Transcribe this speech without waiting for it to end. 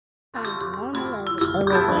Find the normal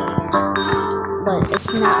elevator, but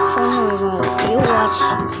it's not so normal. You watch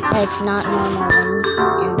that it's not normal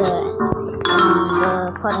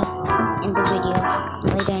in the video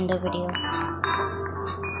later in the video.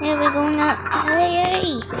 Here we're going up.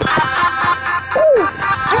 Hey! Ooh!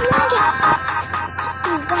 I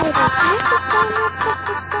want it.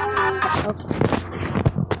 Okay.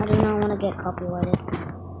 I do not want to get copyrighted.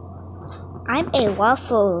 I'm a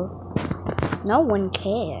waffle. No one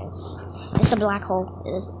cares. It's a black hole.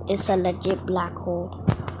 It's a legit black hole.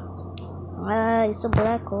 It's a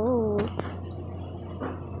black hole.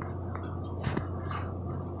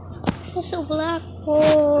 It's a black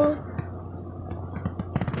hole.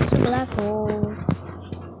 It's a black hole.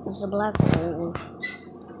 It's a black hole.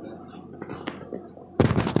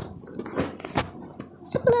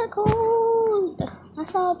 It's a black hole. I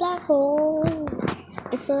saw a black hole.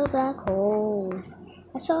 It's a black hole.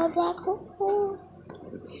 I saw a black hole.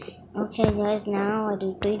 Okay guys, now I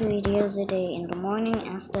do 3 videos a day, in the morning,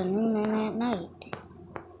 afternoon, and at night.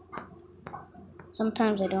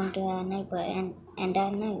 Sometimes I don't do it at night, but and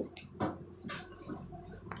at night.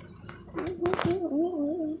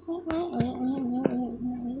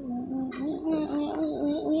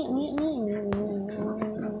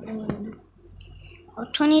 Oh,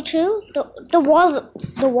 22? The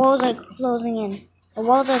walls are closing in. The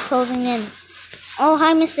walls are closing in. Oh,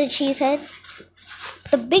 hi, Mr. Cheesehead.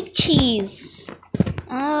 The big cheese.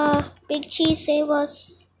 Big cheese, save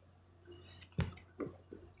us.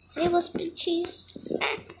 Save us, big cheese.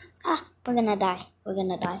 We're gonna die. We're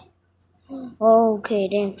gonna die. Okay,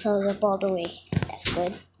 didn't close up all the way. That's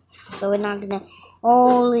good. So we're not gonna...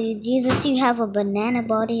 Holy Jesus, you have a banana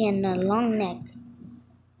body and a long neck.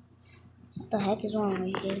 What the heck is wrong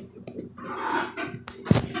with you?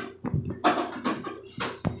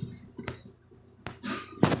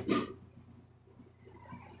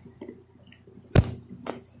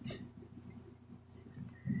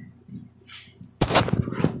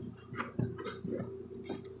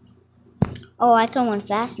 Oh, I can run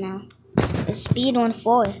fast now. It's speed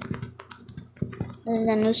 1.4. This is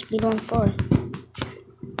the new speed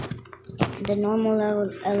 1.4. The normal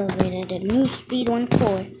elevator, the new speed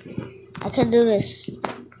 1.4. I can do this.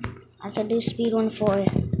 I can do speed 1.4.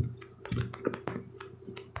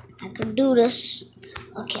 I can do this.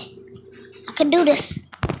 Okay. I can do this.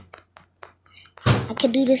 I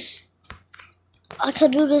can do this. I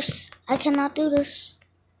can do this. I cannot do this.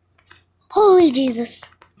 Holy Jesus.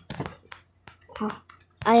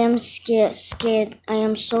 I am scared. I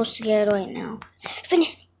am so scared right now.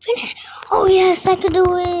 Finish. Oh yes, I can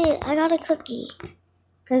do it. I got a cookie.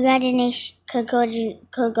 Congratulations.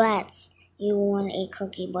 Congrats. You won a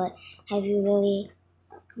cookie, but have you really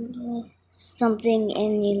something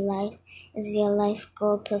in your life? Is your life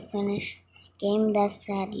goal to finish game that's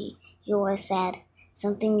sad? You are sad.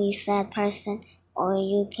 Something you sad person, or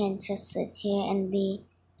you can just sit here and be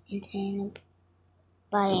entertained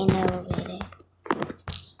by an elevator.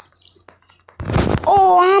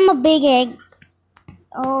 Oh, I'm a big egg.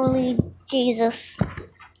 Holy Jesus.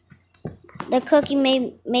 The cookie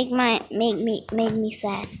made me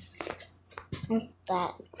fat. I'm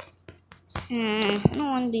fat. I don't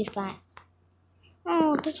want to be fat.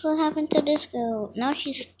 Oh, that's what happened to this girl. Now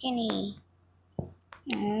she's skinny.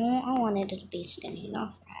 Oh, I wanted her to be skinny,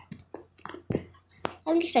 not fat.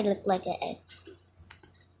 At least I look like an egg.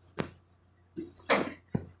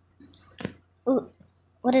 Ooh,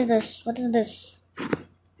 what is this? What is this?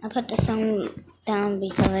 I put the song down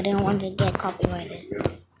because I didn't want to get copyrighted.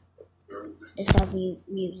 This has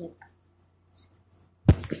music.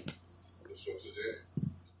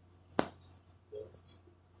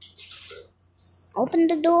 Open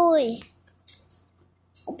the door.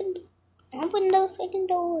 Open the second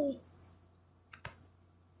door.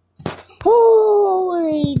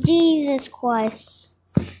 Holy Jesus Christ.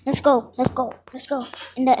 Let's go.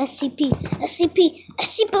 In the SCP.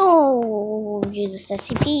 Oh, Jesus,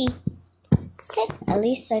 SCP. Okay, at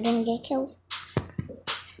least I didn't get killed.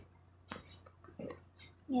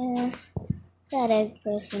 Yeah, that egg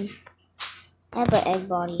person. I have an egg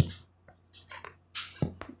body.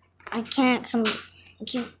 I can't come.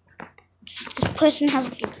 This person has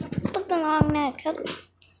a long neck.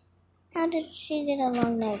 How did she get a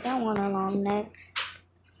long neck? I want a long neck.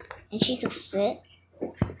 And she could sit.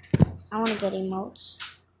 I want to get emotes.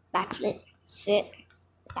 Backflip. Sit.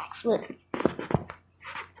 Backflip.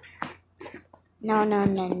 No.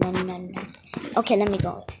 Okay, let me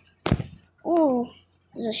go. Ooh,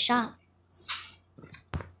 there's a shop.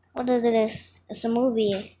 What is this? It's a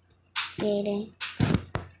movie theater.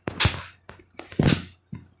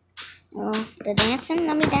 Oh, they're dancing?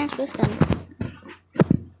 Let me dance with them.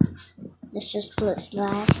 Let's just put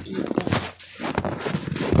slash E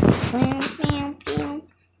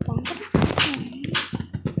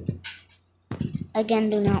again.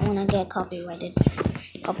 Do not want to get copyrighted.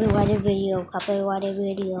 Copyrighted video. Copyrighted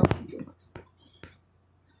video.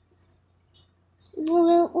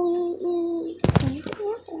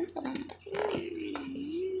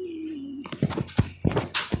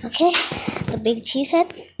 Okay, the big cheese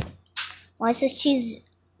head. Why is this cheese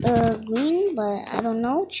green? But I don't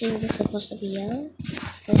know. Cheese is supposed to be yellow,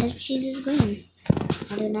 but this cheese is green.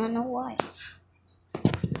 I do not know why.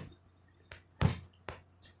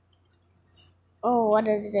 Oh, what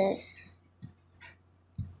is this?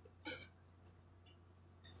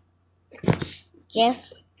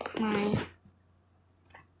 Jeff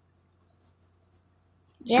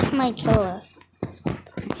my killer.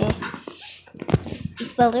 Okay. He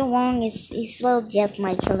spelled it wrong. He spelled Jeff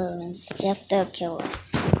my killer and it's Jeff the killer.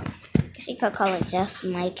 Guess you could call it Jeff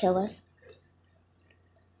my killer.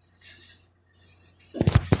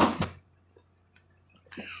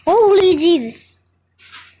 Holy Jesus.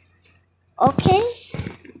 Okay.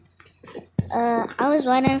 I was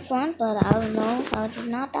right in front, but I don't know. I did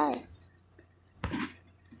not die.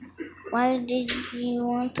 Why did you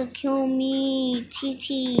want to kill me,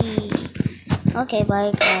 TT? Okay,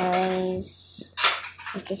 bye guys.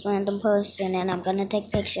 With this random person, and I'm gonna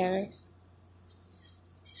take pictures.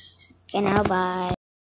 Okay, now bye.